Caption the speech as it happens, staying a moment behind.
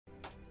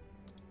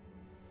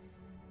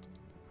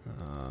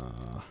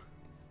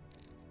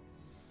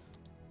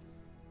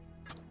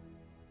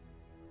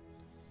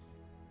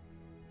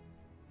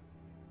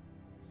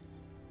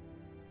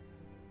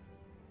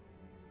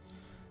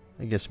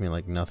It gets me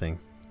like nothing.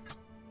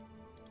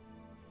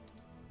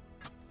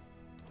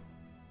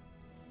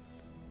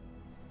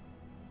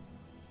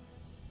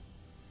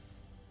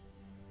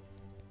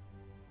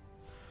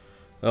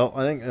 Well,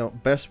 I think the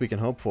best we can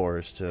hope for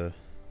is to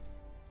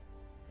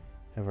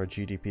have our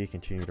GDP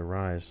continue to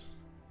rise.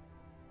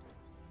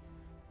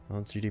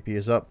 Well, GDP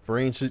is up.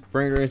 Brain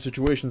drain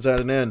situation's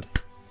at an end.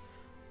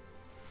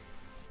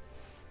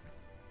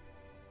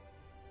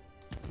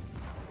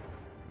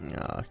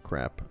 Ah,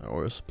 crap.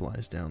 Our oil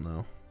supply's down,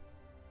 though.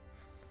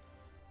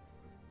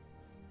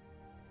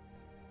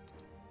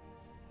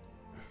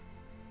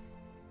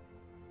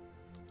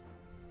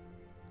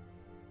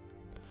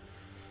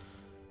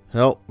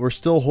 Well, we're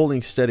still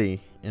holding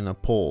steady in the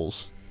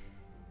polls.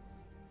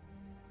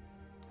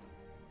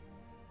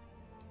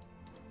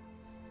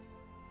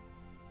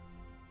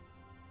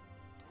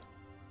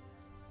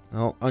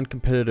 Well,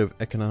 uncompetitive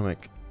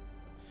economic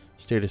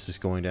status is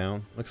going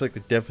down. Looks like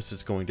the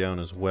deficit's going down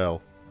as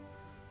well.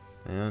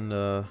 And,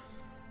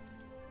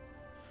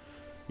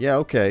 yeah,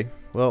 okay.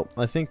 Well,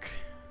 I think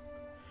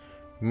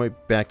we might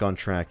be back on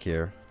track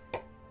here.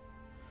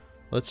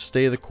 Let's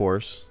stay the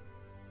course.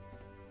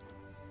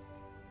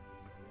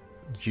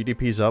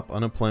 GDP's up,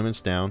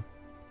 unemployment's down.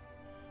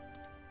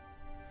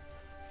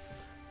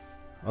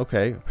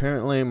 Okay,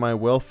 apparently my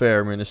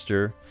welfare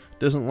minister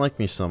doesn't like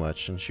me so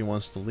much and she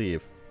wants to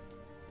leave.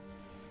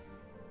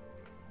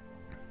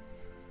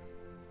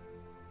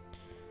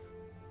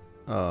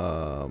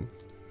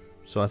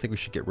 So I think we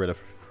should get rid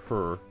of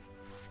her.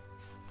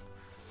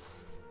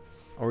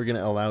 Are we going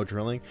to allow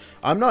drilling?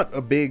 I'm not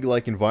a big,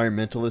 like,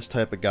 environmentalist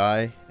type of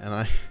guy, and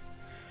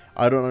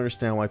I don't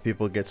understand why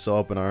people get so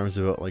up in arms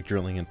about, like,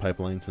 drilling in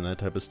pipelines and that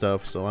type of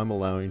stuff, so I'm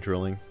allowing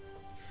drilling.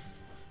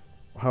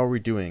 How are we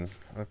doing?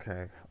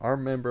 Okay. Our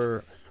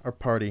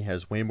party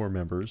has way more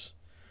members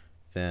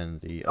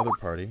than the other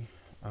party.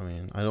 I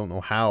mean, I don't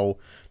know how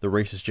the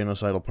racist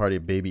genocidal party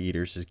of baby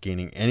eaters is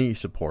gaining any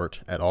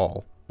support at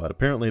all, but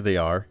apparently they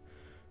are,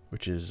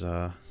 which is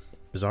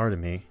bizarre to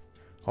me.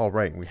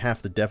 Alright, we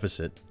half the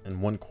deficit in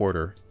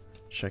 1/4.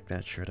 Check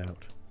that shit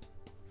out.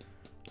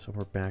 So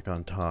we're back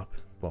on top.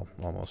 Well,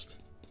 almost.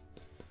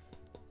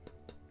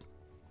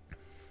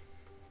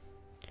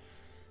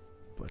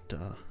 But,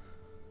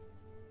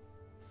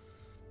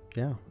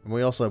 yeah. And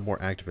we also have more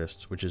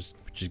activists, which is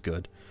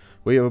good.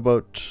 We have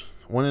about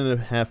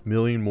 1.5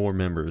 million more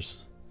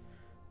members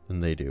than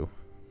they do.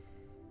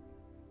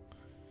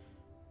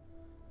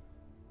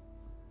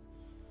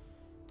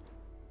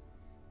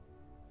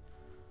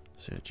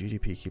 So yeah,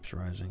 GDP keeps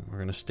rising. We're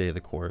going to stay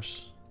the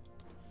course.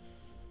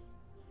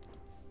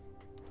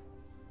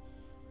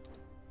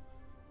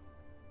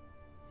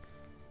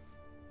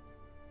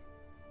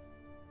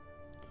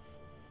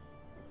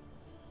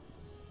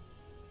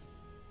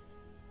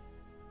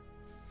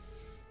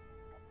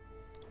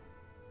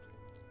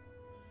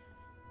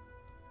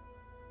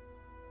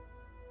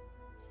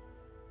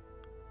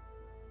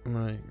 I'm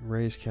going to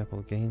raise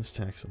capital gains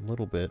tax a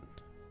little bit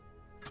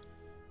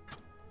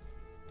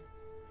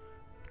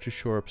to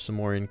shore up some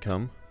more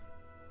income.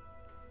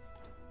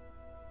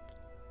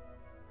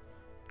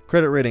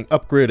 Credit rating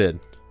upgraded.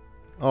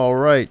 All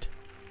right.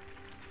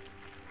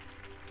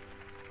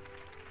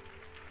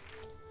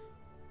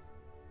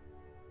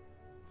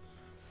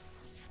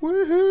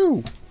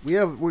 Woohoo!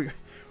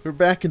 We're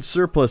back in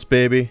surplus,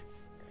 baby.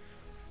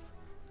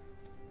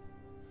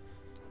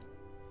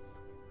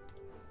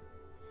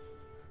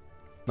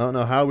 Don't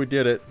know how we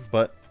did it,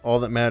 but all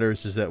that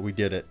matters is that we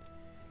did it.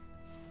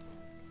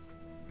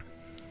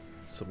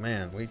 So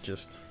man, we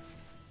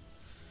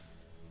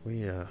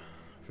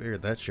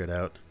figured that shit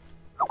out.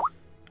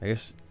 I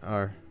guess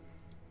our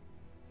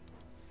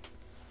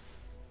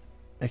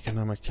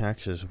economic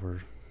taxes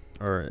were,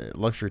 or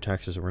luxury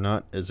taxes were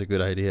not as a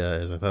good idea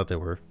as I thought they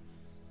were.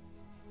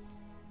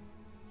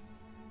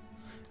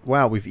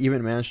 Wow, we've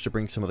even managed to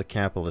bring some of the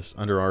capitalists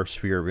under our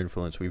sphere of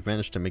influence. We've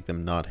managed to make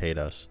them not hate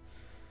us.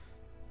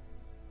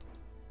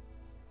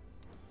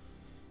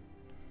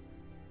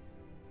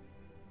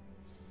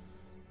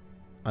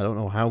 I don't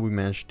know how we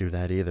managed to do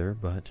that either,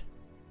 but...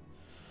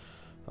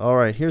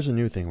 Alright, here's a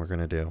new thing we're going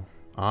to do.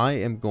 I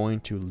am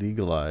going to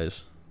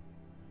legalize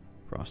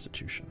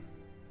prostitution,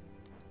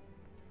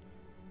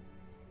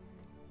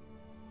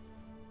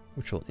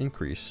 which will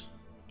increase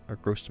our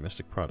gross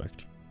domestic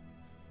product.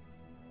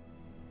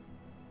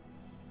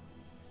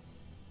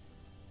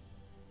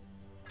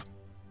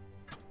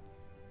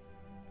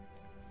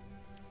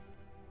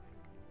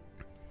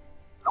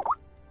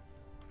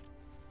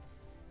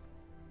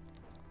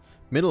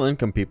 Middle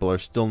income people are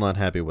still not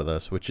happy with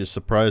us, which is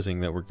surprising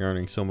that we're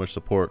garnering so much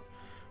support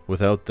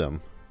without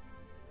them.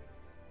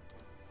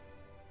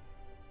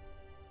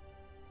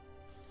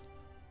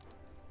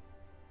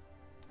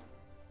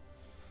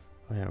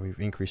 Oh yeah, we've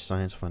increased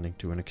science funding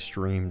to an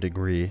extreme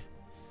degree.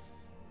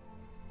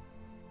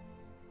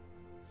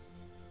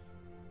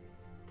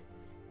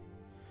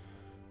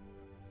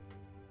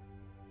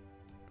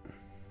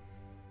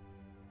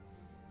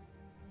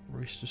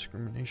 Race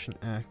discrimination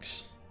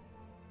acts.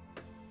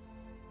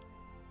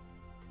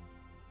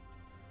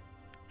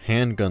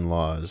 handgun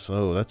laws.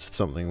 Oh, that's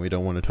something we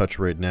don't want to touch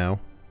right now.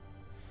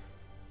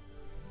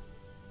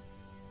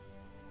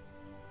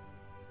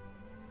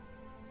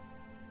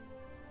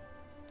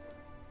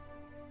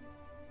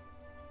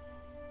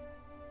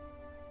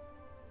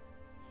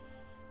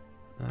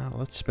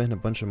 Let's spend a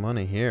bunch of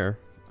money here.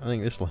 I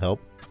think this will help.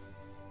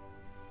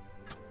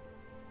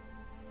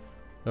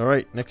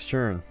 Alright, next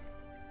turn.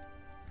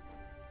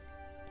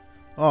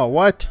 Oh,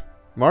 what?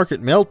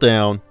 Market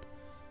meltdown.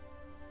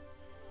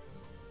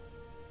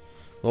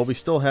 Well, we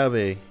still have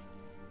a...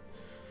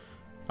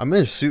 I'm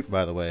in a suit,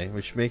 by the way,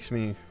 which makes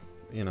me,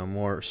 you know,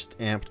 more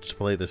amped to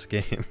play this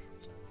game.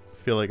 I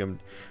feel like I'm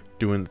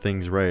doing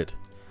things right.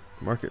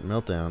 Market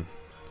meltdown.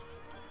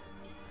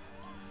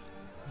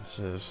 This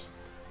is...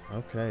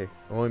 Okay.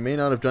 Well, we may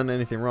not have done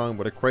anything wrong,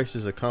 but a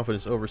crisis of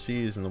confidence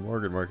overseas in the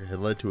mortgage market had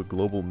led to a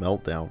global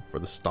meltdown for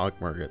the stock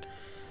market.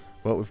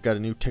 But we've got a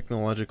new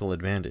technological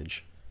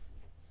advantage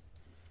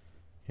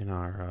in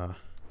our,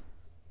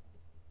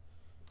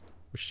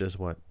 which does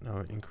what? Oh,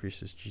 it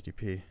increases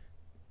GDP.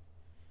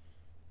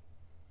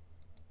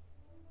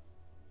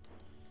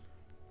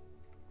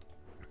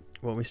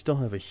 Well, we still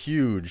have a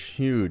huge,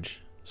 huge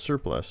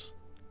surplus.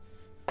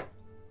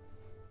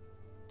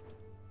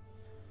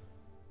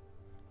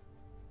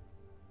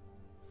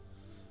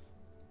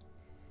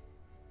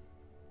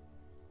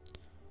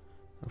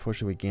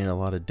 Unfortunately, we gained a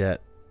lot of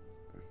debt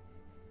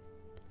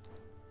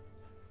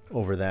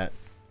over that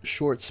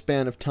short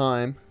span of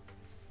time.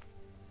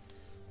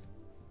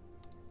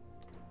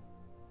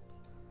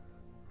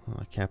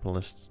 Well,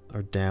 capitalists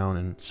are down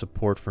in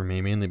support for me,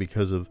 mainly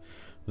because of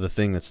the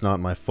thing that's not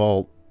my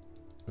fault.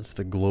 It's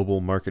the global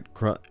market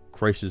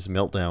crisis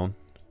meltdown.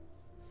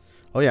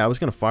 Oh yeah, I was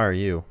going to fire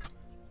you.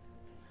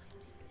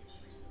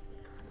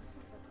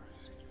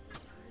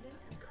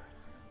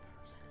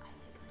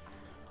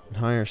 And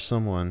hire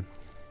someone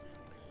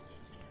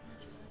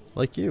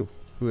like you,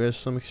 who has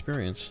some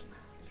experience.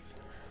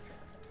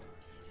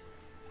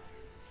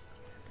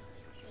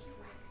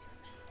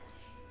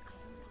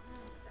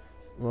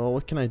 Well,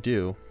 what can I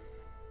do?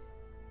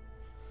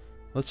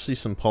 Let's see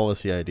some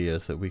policy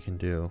ideas that we can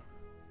do.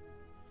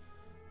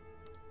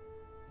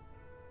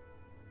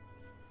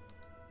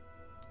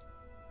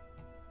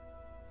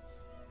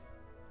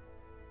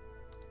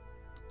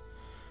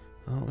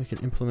 Oh, we can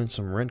implement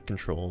some rent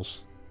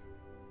controls.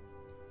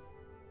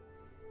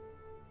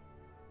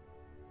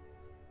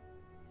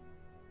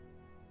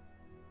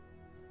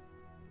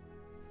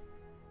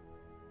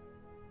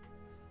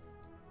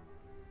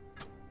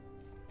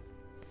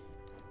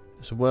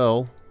 As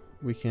well,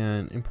 we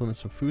can implement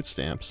some food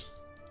stamps.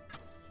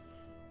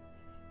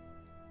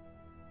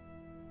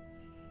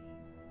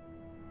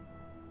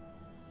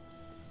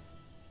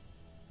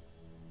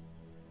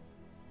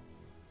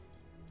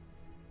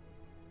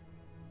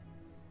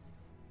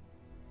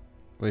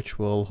 Which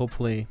will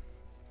hopefully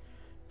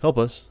help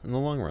us in the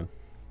long run.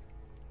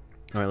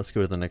 Alright, let's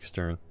go to the next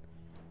turn.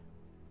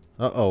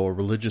 Uh-oh, a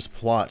religious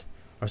plot.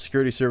 Our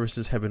security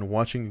services have been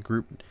watching a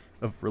group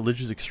of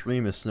religious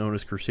extremists known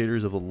as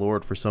Crusaders of the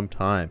Lord for some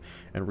time,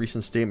 and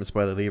recent statements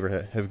by the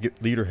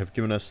leader have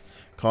given us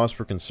cause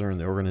for concern.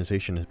 The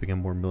organization has become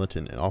more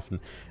militant and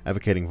often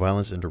advocating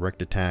violence and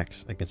direct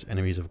attacks against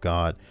enemies of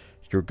God.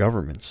 Your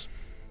governments,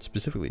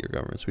 specifically your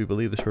governments. We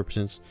believe this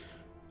represents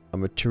a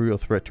material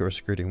threat to our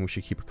security, and we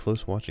should keep a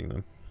close watching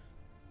them.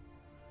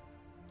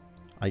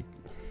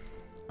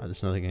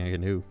 There's nothing I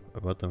can do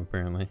about them,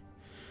 apparently.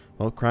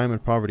 Well, crime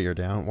and poverty are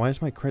down. Why is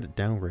my credit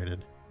downgraded?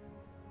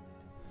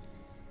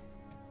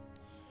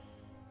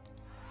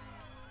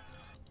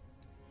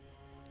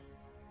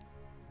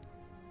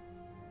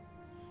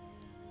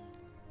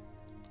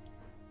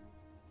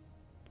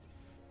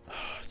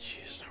 Oh,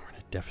 jeez, we're in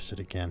a deficit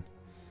again.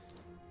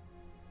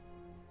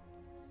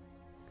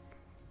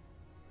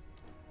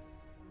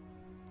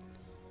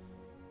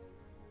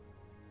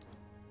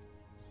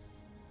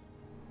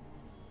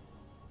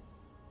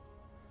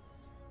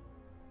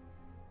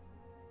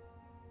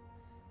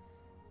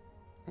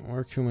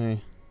 Where can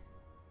we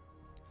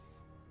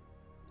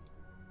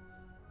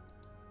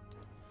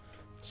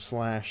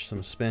slash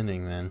some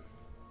spending then?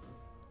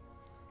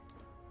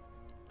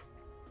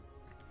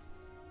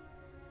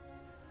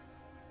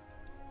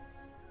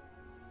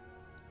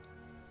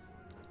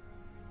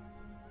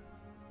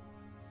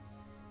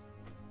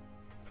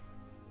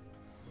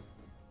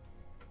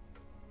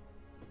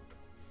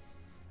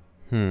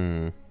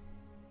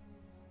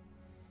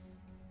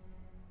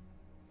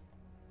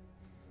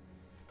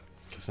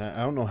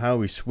 I don't know how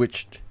we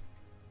switched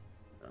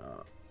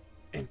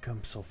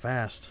income so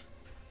fast.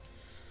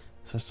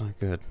 So that's not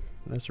good.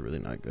 That's really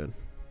not good.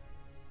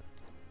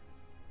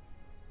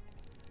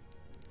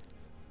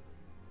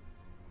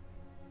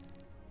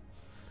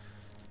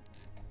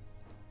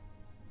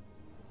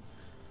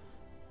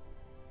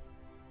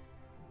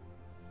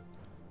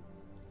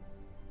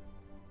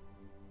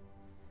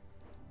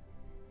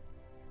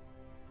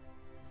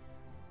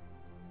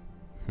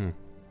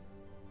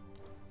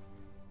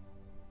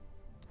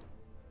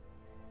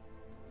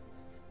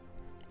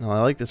 Well,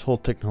 I like this whole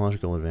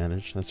technological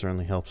advantage. That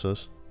certainly helps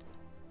us.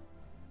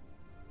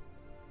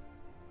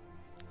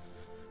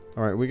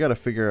 Alright, we gotta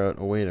figure out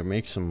a way to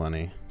make some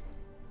money.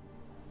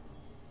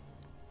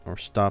 Or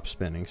stop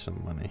spending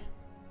some money.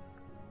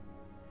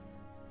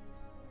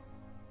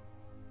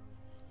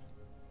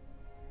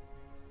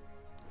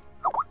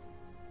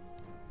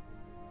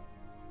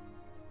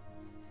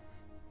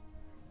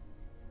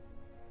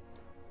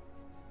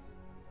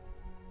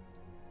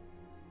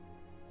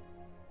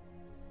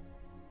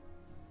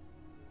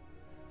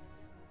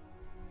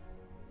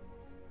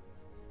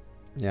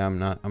 Yeah, I'm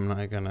not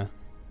gonna.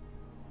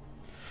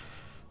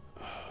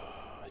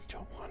 I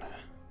don't wanna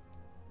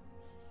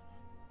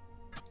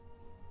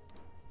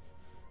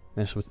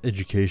mess with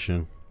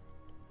education.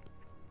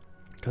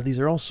 God, these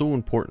are all so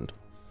important.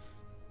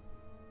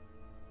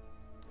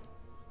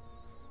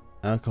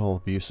 Alcohol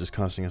abuse is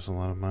costing us a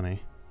lot of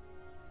money.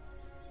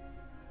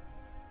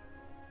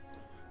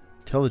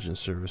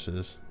 Intelligence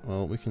services.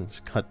 Well, we can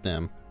just cut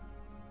them.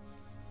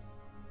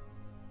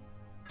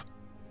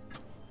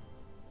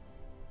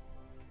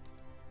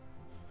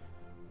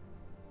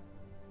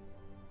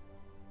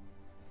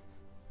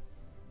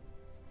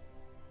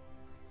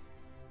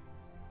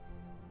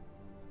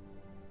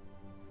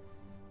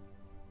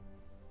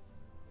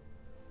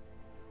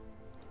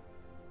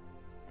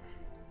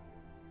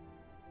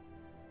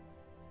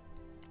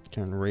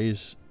 Can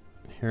raise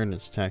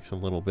inheritance tax a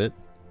little bit.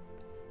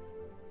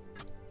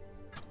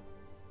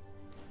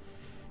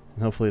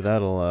 And hopefully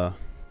that'll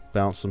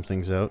balance some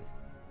things out.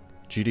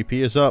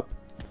 GDP is up.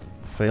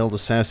 Failed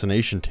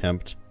assassination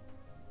attempt.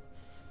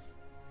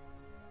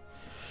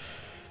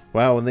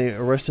 Wow, when they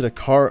arrested a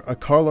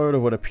carload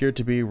of what appeared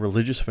to be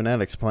religious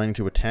fanatics planning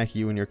to attack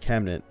you and your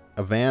cabinet,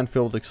 a van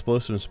filled with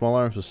explosives and small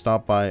arms was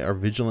stopped by our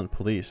vigilant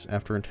police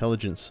after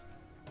intelligence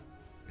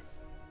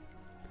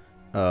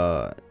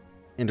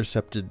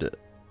intercepted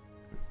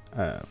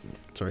a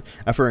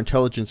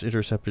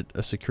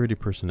security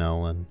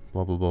personnel and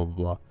blah blah blah blah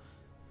blah.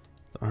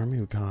 The Army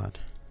of God.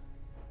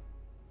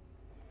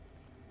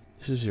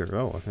 This is your...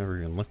 Oh, I've never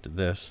even looked at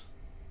this.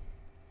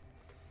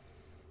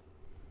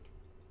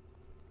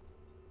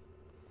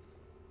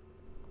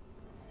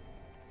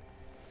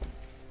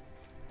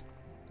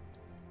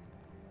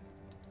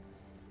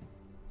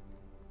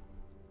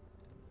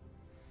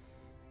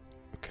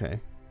 Okay.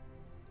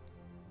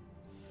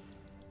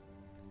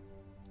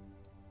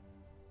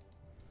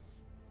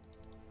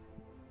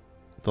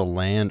 The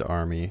Land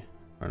Army.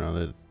 Or no,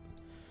 the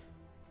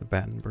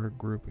Battenberg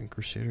Group and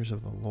Crusaders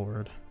of the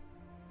Lord.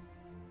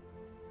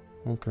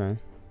 Okay.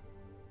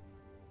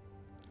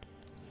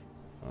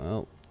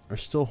 Well, are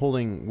still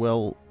holding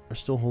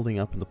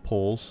up in the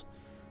polls.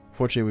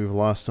 Fortunately, we've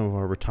lost some of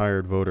our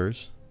retired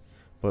voters,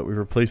 but we've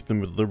replaced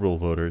them with liberal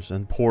voters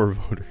and poor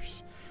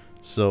voters.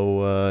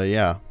 So,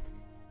 yeah.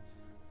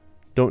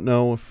 Don't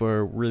know if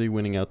we're really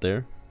winning out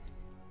there.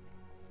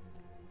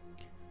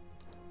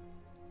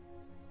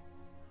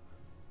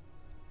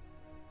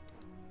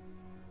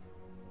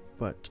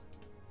 But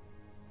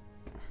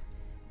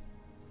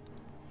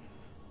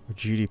our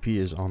GDP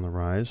is on the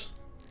rise.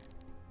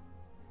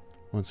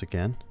 Once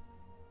again.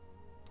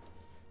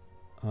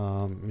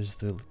 Is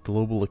the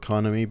global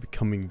economy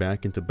coming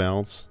back into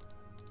balance?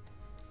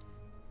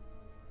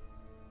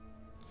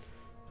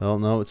 Well,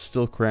 no, it's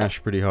still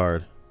crashed pretty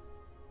hard.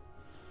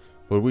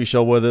 But we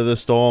shall weather the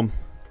storm.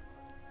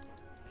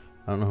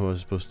 I don't know who I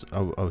was supposed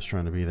to... I was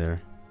trying to be there.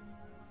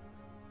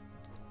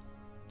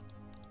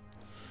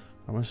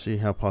 I want to see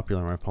how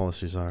popular my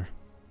policies are.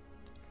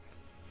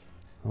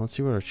 Let's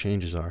see what our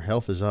changes are.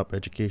 Health is up,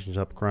 education is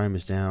up, crime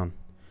is down,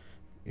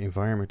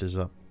 environment is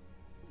up,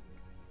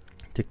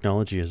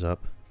 technology is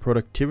up,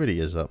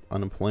 productivity is up,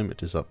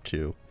 unemployment is up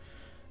too.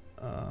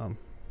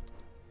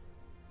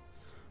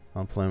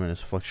 Unemployment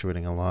is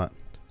fluctuating a lot.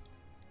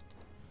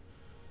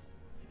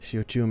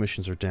 CO2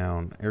 emissions are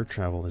down, air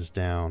travel is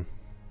down,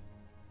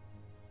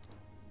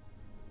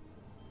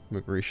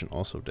 immigration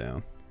also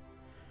down.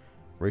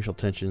 Racial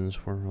tensions,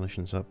 foreign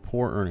relations up,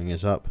 poor earning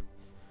is up,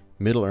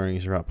 middle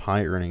earnings are up,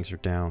 high earnings are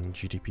down,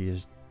 GDP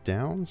is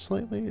down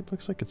slightly, it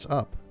looks like it's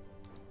up.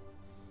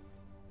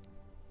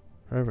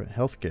 Private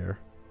healthcare.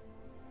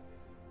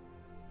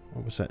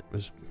 What was that? It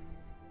was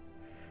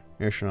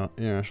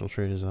international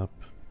trade is up.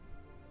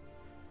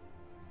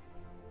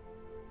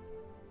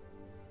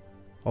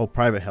 Oh,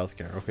 private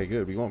healthcare. Okay,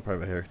 good. We want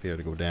private healthcare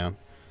to go down.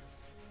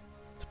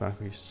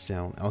 Tobacco use is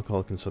down.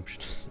 Alcohol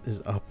consumption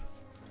is up.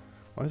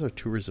 Why is our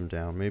tourism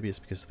down? Maybe it's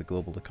because of the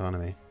global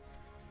economy.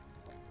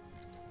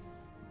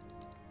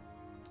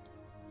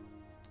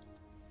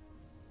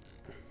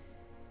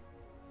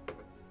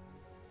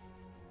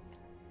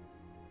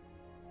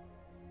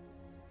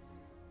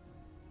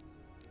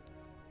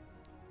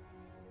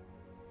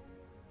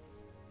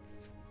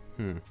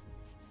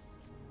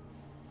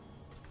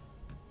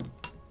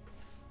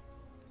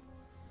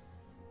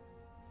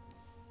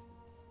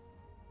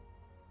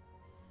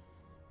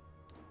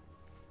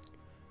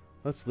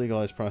 Let's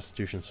legalize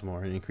prostitution some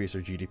more and increase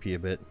our GDP a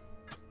bit.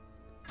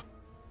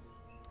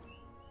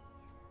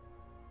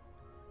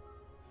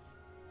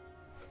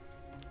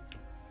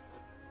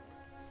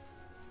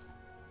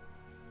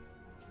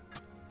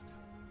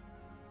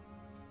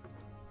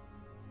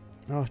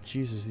 Oh,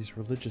 Jesus, these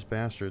religious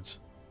bastards.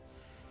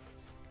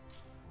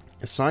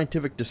 A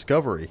scientific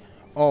discovery.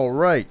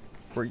 Alright.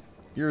 For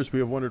years we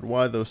have wondered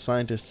why those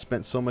scientists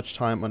spent so much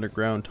time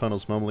underground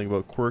tunnels mumbling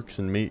about quarks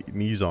and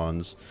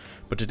mesons.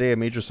 But today a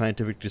major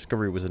scientific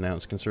discovery was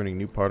announced concerning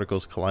new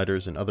particles,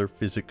 colliders, and other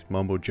physics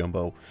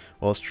mumbo-jumbo.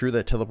 While it's true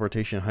that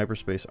teleportation and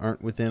hyperspace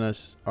aren't with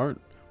us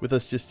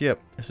just yet,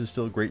 this is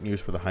still great news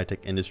for the high-tech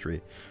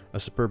industry. A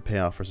superb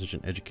payoff for such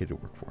an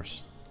educated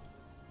workforce.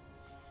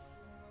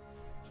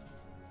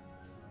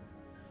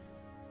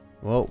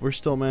 Well, we're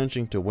still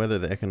managing to weather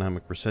the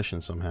economic recession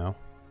somehow.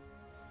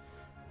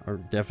 Our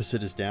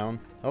deficit is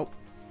down. Oh.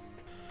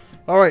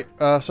 Alright,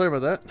 sorry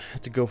about that.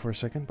 Had to go for a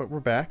second, but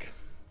we're back.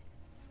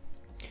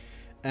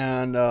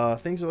 And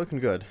things are looking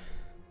good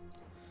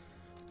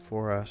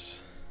for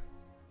us.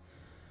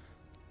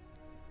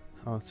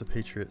 Oh, it's the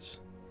Patriots.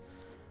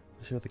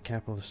 Let's see what the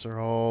capitalists are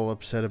all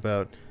upset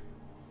about.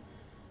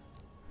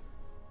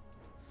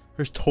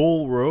 There's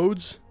toll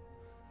roads?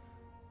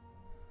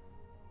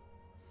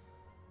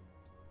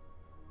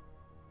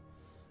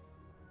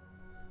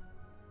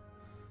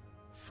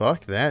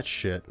 Fuck that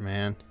shit,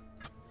 man.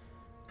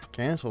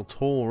 Cancel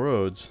toll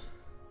roads.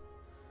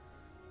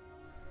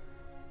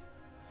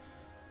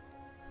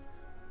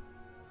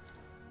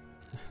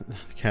 The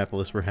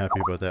capitalists were happy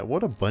about that.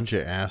 What a bunch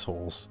of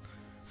assholes.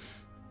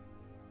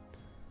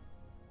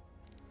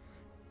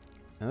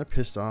 And they're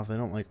pissed off. They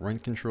don't like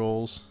rent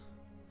controls,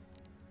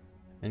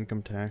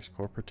 income tax,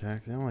 corporate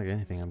tax. They don't like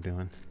anything I'm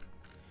doing.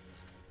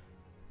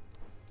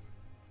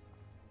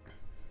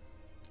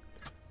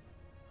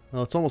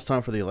 Well, it's almost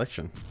time for the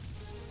election.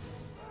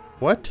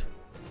 What?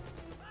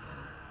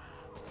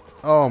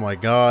 Oh my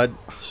god.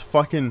 It's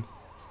fucking...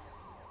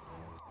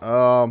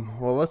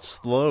 well,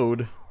 let's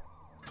load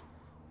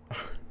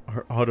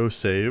our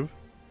autosave.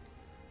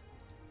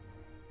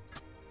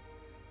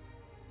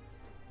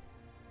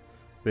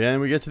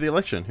 And we get to the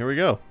election. Here we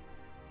go.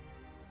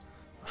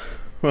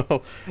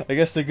 Well, I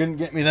guess they couldn't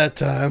get me that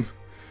time.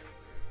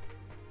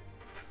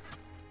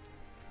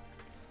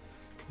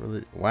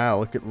 Really?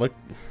 Wow, look.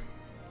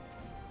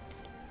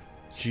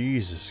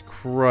 Jesus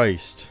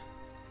Christ.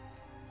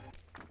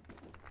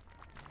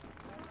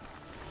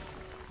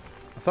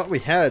 I thought we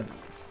had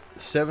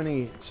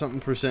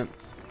 70-something%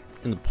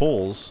 in the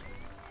polls.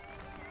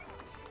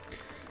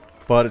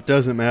 But it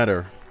doesn't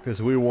matter,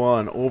 because we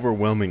won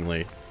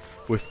overwhelmingly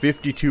with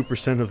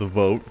 52% of the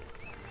vote.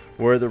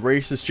 We're the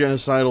racist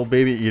genocidal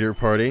baby eater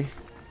party.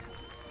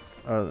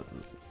 The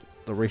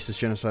racist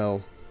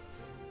genocidal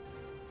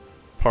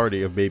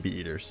party of baby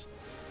eaters.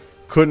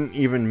 Couldn't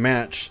even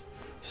match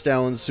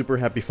Stalin's super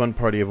happy fun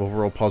party of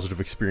overall positive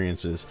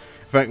experiences.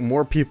 In fact,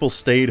 more people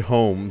stayed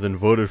home than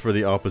voted for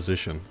the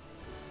opposition.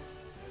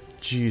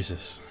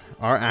 Jesus.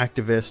 Our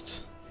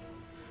activists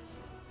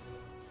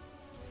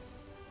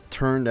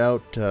turned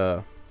out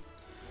to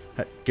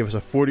give us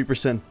a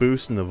 40%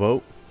 boost in the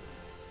vote.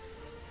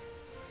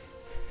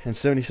 And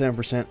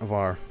 77% of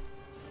our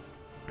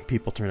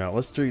people turned out.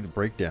 Let's do the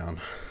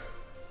breakdown.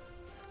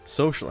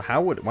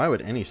 Why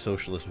would any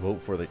socialist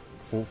vote for the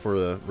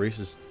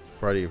racist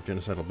party of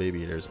genocidal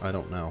baby eaters? I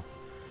don't know.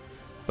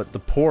 But the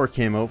poor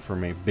came out for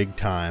me big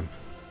time.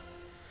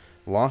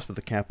 Lost with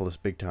the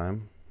capitalists big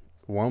time.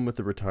 One with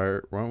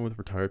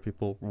retired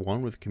people,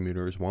 one with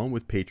commuters, one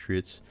with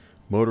patriots,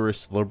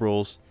 motorists,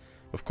 liberals.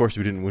 Of course,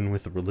 we didn't win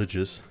with the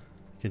religious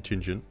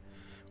contingent.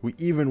 We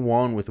even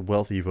won with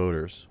wealthy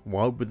voters.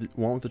 Won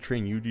with the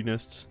train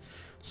unionists.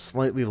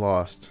 Slightly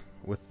lost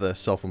with the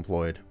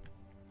self-employed.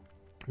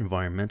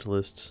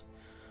 Environmentalists.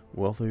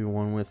 Wealthy we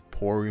won with.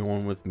 Poor we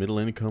won with. Middle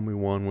income we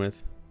won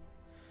with.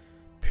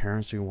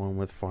 Parents we won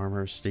with.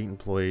 Farmers. State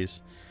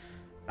employees.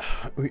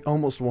 We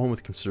almost won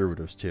with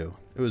conservatives too.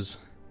 It was...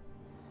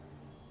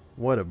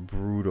 What a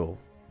brutal,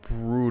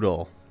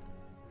 brutal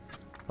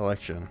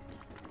election.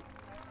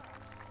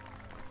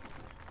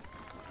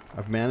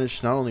 I've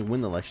managed to not only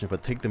win the election,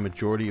 but take the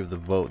majority of the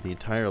vote. The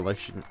entire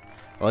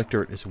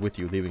electorate is with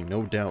you, leaving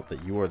no doubt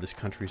that you are this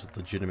country's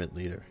legitimate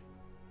leader.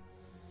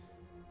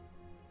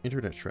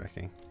 Internet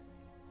tracking.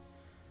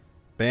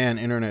 Ban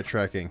internet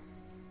tracking.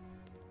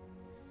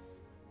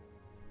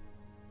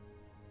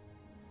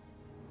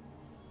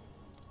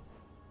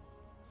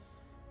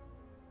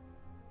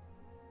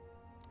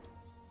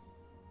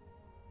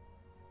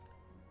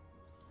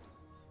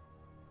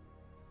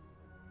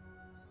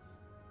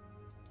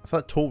 I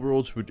thought toll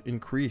roads would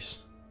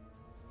increase.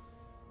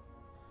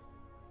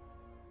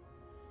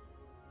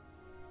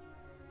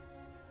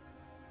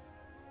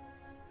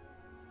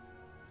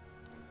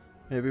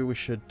 Maybe we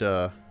should,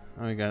 oh,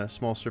 we got a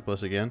small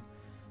surplus again.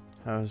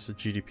 How's the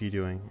GDP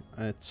doing?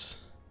 It's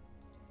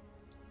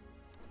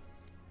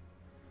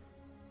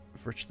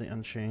virtually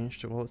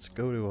unchanged. Well, let's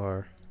go to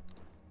our...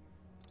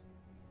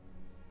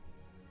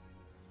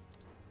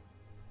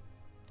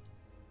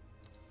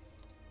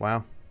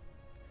 Wow.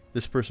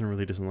 This person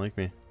really doesn't like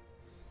me.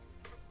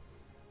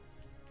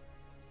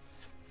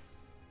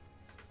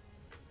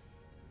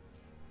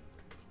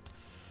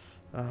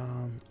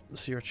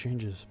 Let's see our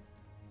changes.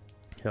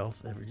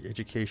 Health,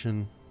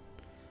 education,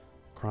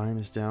 Crime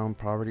is down,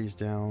 poverty is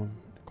down,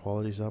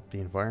 quality's up, the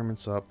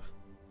environment's up.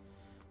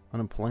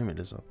 Unemployment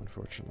is up,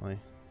 unfortunately.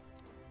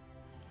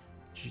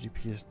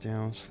 GDP is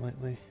down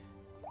slightly.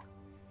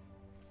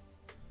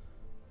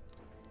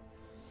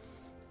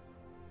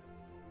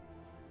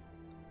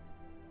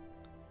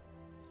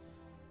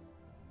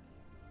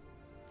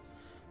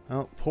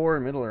 Well, poor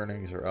and middle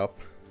earnings are up.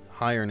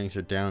 High earnings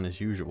are down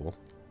as usual.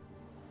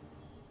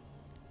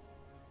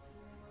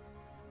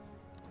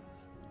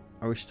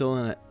 Are we still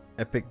in an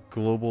epic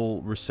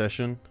global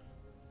recession?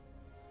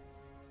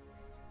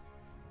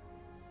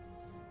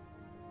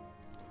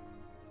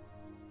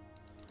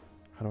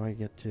 How do I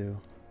get to...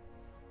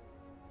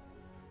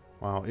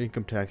 Wow,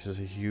 income tax is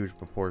a huge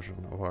proportion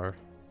of our...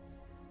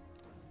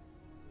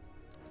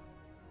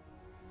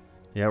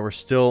 Yeah, we're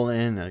still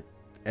in an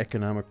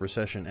economic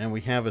recession, and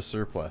we have a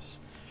surplus.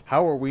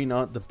 How are we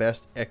not the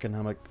best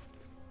economic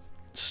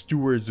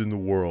stewards in the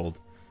world?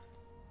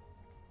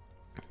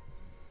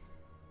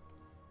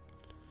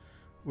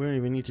 We don't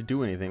even need to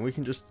do anything. We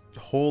can just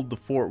hold the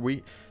fort.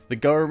 The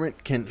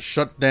government can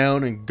shut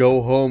down and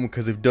go home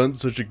because they've done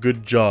such a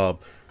good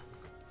job.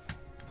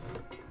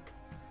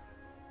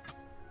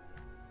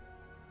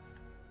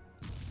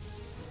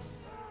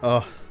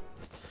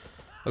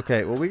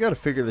 Okay, well, we gotta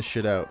figure this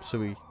shit out so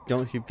we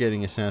don't keep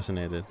getting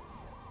assassinated.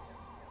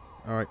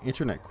 Alright,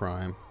 internet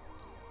crime.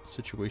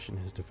 Situation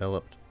has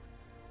developed.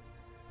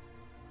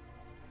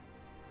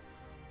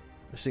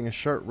 We're seeing a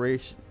sharp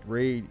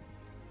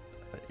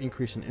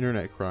increase in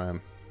internet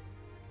crime.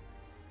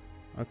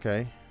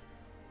 Okay.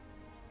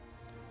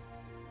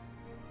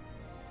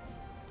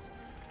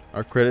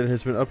 Our credit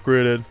has been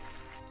upgraded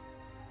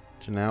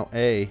to now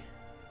A.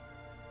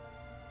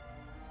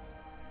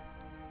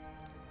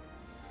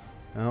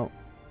 Well,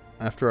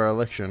 after our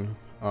election,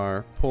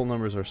 our poll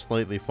numbers are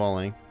slightly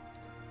falling.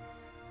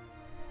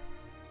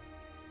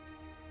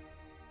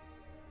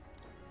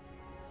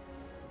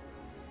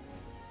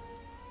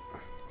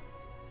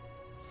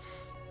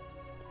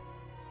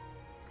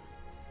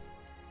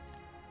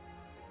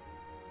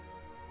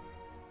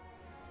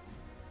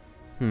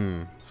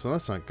 So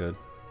that's not good.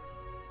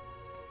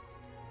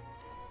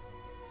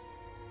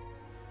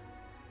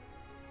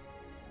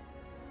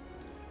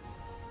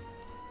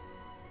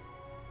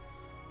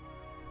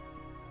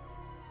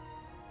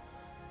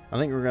 I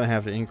think we're going to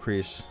have to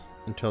increase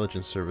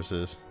intelligence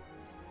services.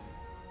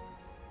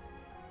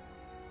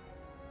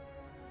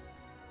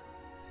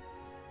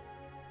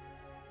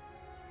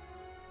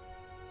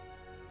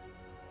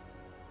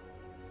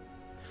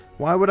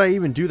 Why would I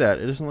even do that?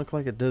 It doesn't look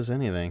like it does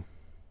anything.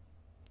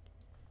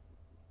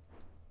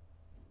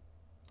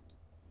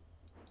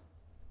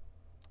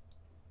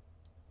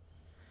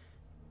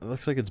 It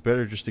looks like it's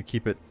better just to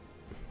keep it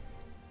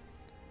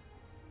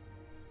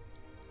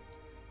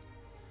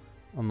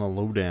on the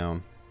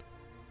lowdown.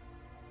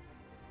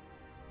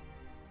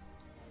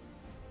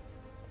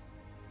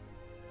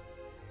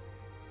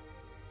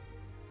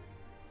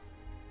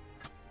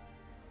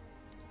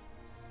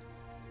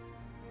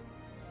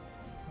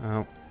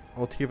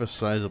 I'll keep a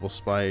sizable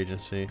spy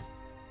agency.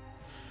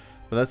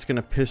 But that's going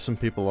to piss some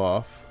people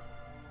off.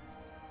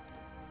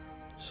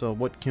 So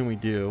what can we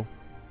do?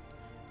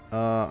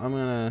 I'm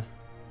going to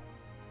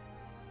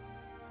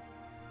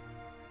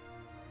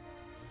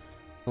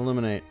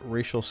eliminate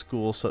racial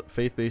school,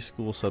 faith-based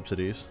school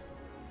subsidies.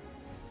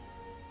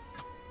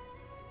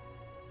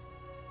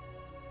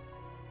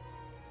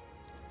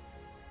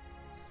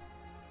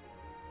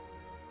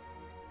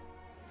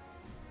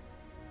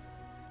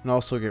 And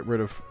also get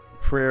rid of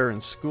prayer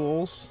in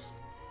schools.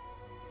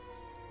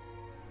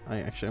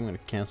 I'm going to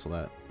cancel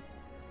that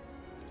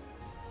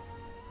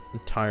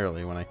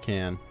entirely when I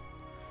can.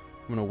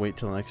 I'm going to wait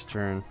till the next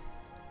turn.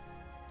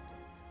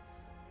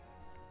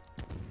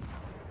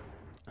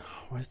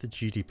 Why is the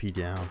GDP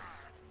down?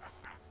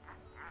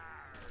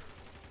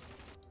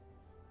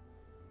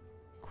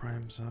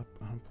 Crime's up,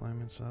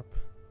 unemployment's up.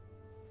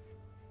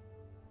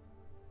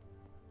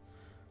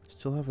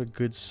 Still have a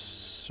good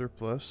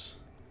surplus.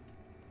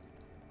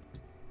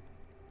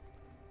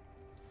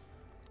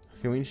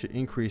 Okay, we need to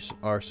increase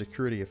our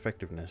security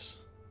effectiveness.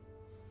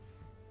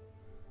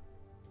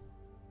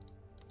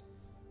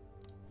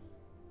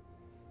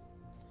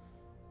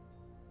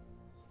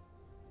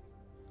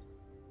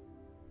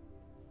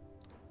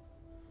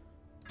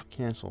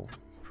 Cancel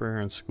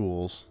prayer in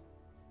schools.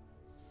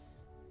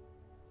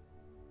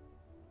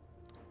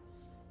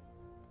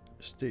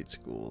 State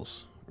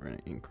schools, we're going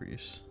to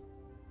increase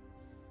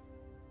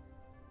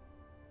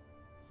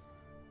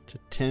to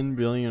 10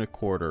 billion a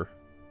quarter.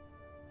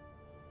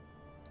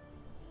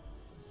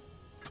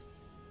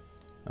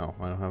 Oh,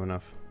 I don't have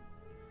enough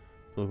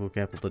political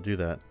capital to do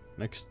that.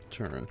 Next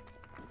turn.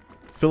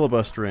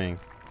 Filibustering.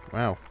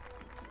 Wow.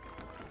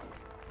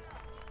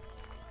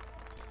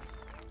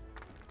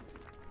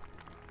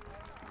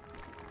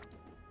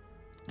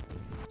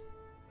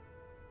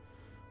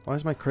 Why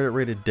is my credit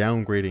rated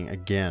downgrading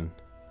again?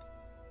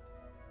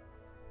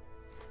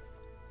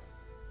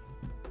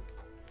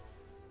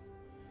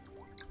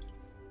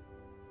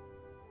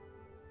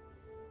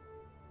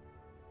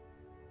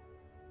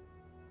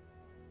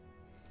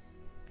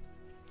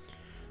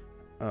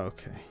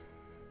 Okay.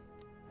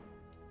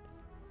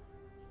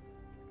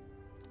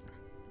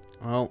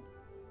 Well,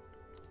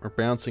 we're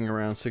bouncing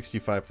around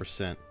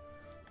 65%,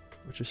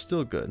 which is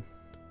still good.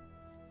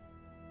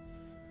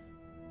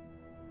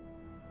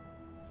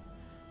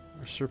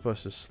 Our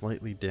surplus is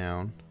slightly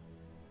down.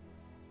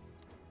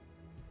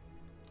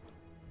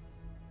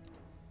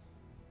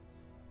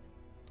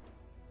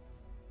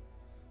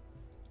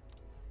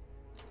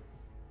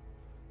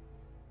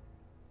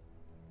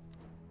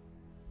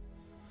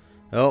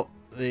 Well,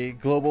 the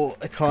global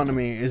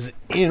economy is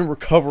in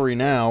recovery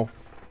now.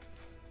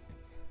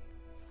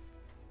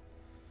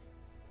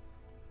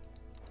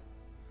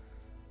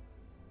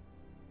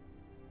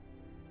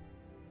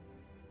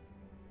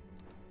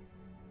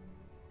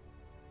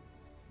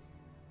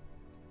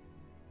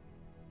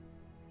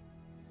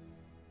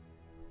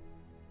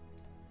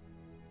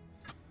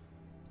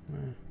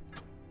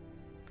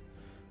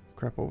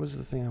 Crap, what was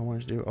the thing I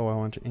wanted to do? Oh, I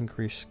wanted to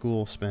increase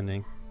school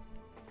spending.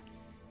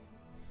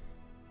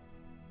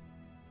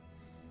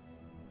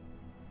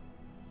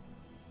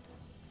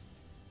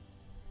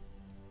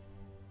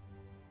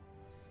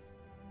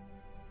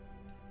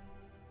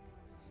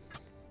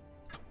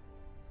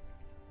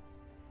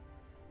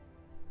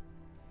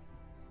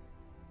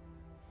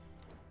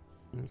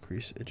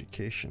 Increase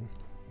education.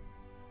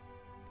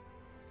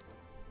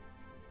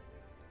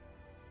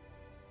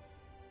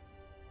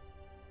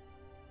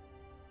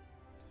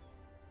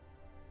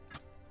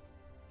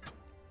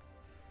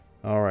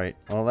 Alright,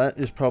 well that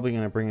is probably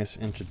going to bring us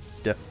into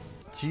debt.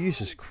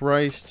 Jesus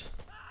Christ.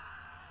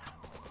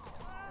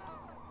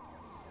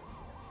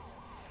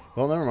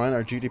 Well, never mind,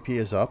 our GDP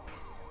is up.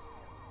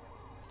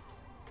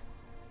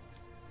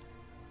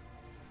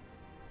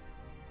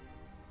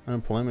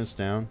 Unemployment's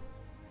down.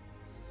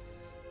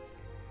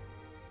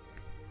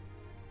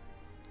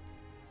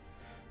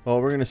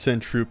 Well, we're going to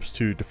send troops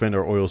to defend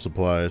our oil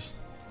supplies.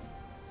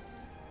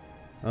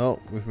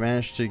 Well, we've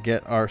managed to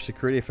get our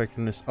security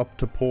effectiveness up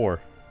to poor.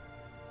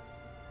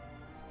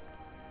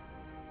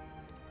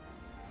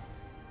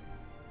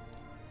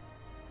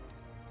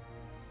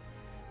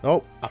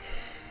 Oh, I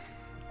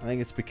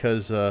think it's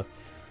because the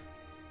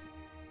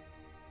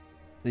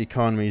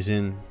economy's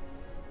in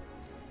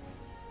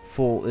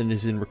full and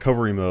is in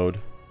recovery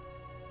mode,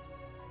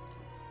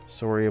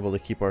 so we're able to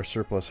keep our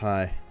surplus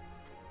high.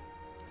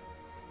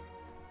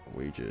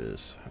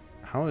 Wages.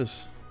 How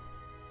is...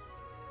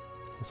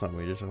 That's not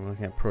wages, I'm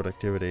looking at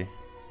productivity.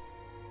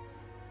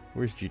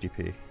 Where's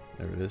GDP?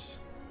 There it is.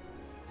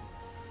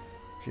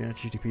 Yeah,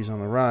 GDP's on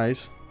the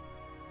rise.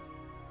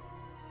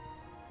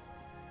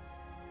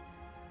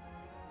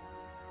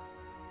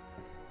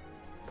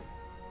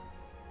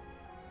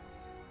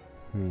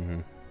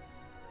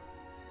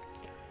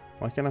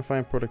 Why can't I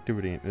find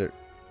productivity there?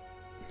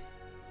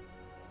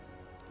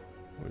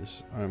 What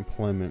is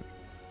unemployment?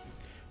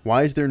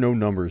 Why is there no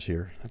numbers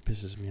here? That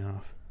pisses me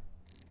off.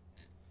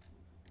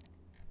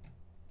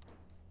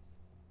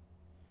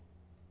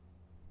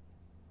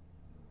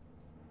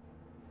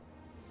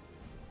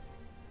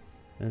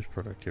 There's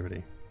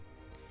productivity.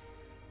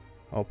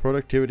 Oh,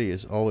 productivity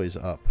is always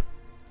up.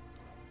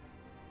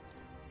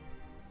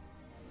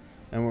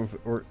 And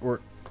we're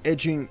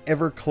edging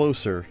ever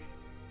closer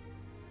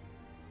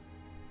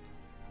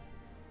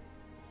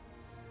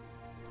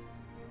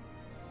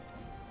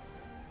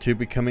to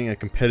becoming a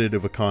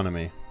competitive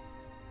economy.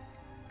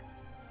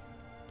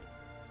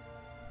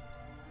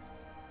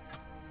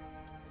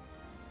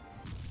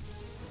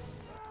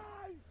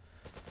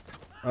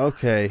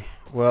 Okay,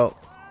 well...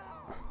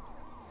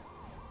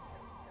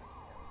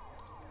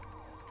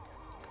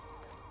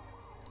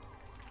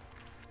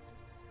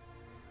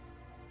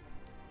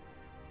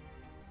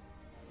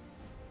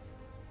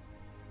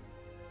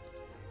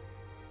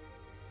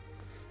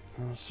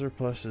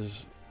 surplus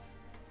is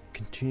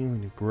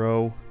continuing to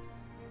grow.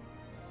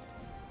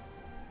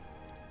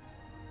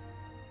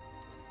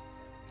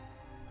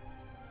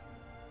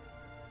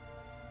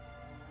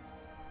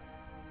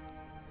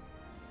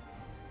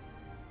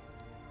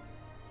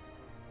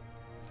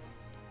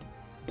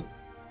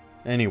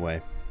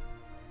 Anyway,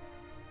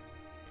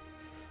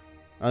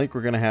 I think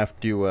we're going to have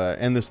to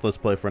end this Let's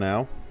Play for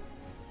now,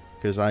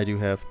 because I do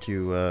have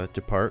to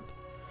depart.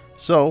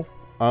 So,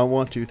 I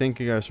want to thank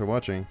you guys for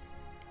watching.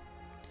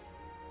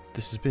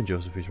 This has been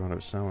Joseph P.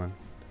 Stalin.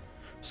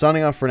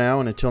 Signing off for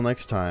now, and until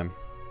next time.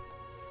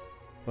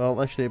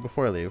 Well, actually,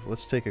 before I leave,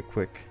 let's take a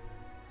quick...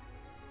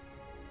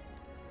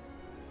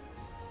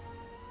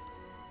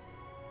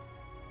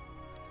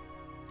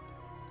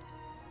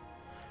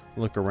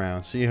 look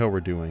around, see how we're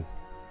doing.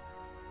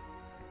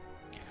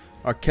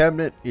 Our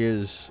cabinet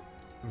is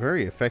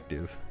very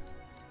effective.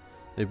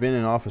 They've been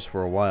in office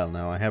for a while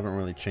now. I haven't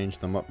really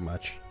changed them up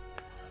much.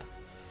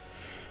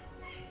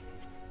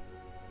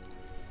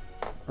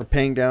 We're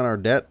paying down our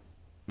debt.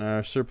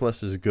 Our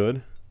surplus is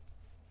good.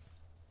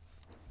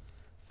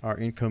 Our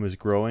income is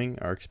growing.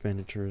 Our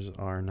expenditures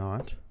are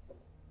not.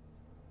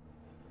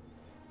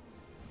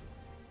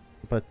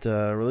 But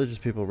religious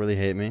people really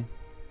hate me.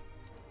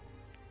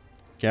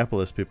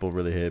 Capitalist people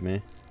really hate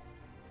me.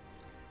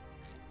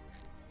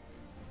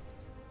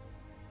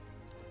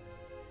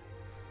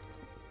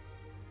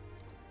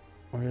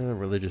 What are the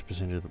religious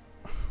percentage of the...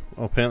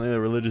 Well, apparently the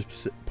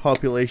religious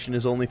population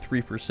is only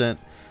 3%.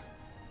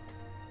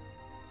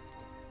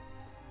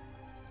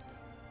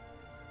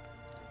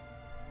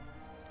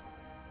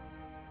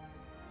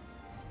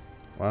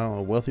 Wow,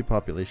 a wealthy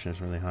population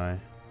is really high.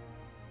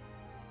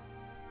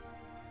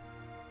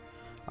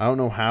 I don't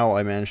know how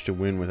I managed to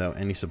win without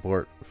any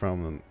support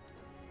from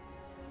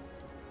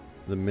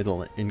the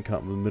middle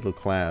income, the middle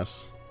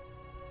class.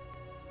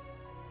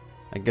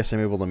 I guess I'm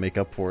able to make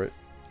up for it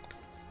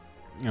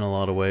in a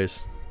lot of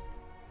ways.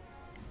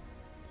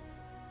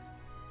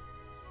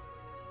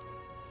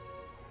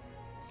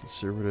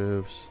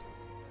 Conservatives.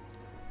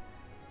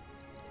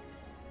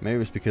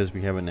 Maybe it's because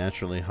we have a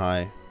naturally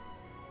high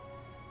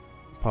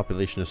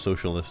population of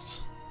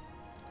socialists.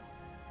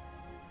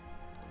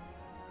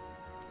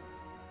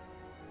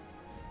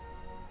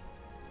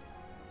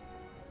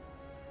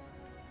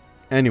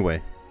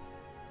 Anyway.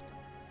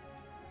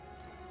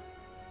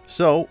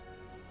 So,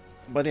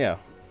 but yeah,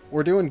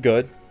 we're doing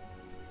good.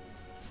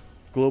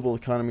 Global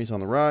economy's on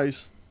the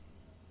rise.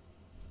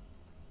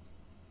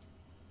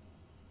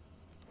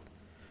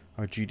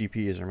 Our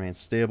GDP has remained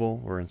stable.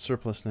 We're in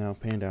surplus now,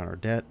 paying down our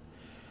debt.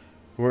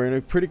 We're in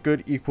a pretty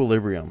good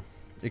equilibrium,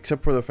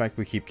 except for the fact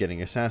we keep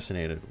getting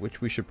assassinated,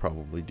 which we should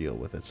probably deal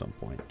with at some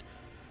point.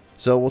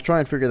 So we'll try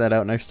and figure that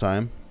out next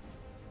time.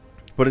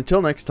 But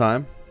until next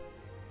time,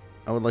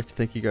 I would like to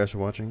thank you guys for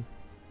watching.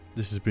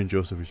 This has been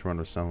Joseph, who's running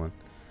with Stalin.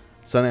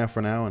 Signing out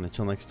for now, and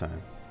until next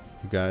time,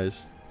 you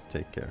guys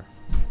take care.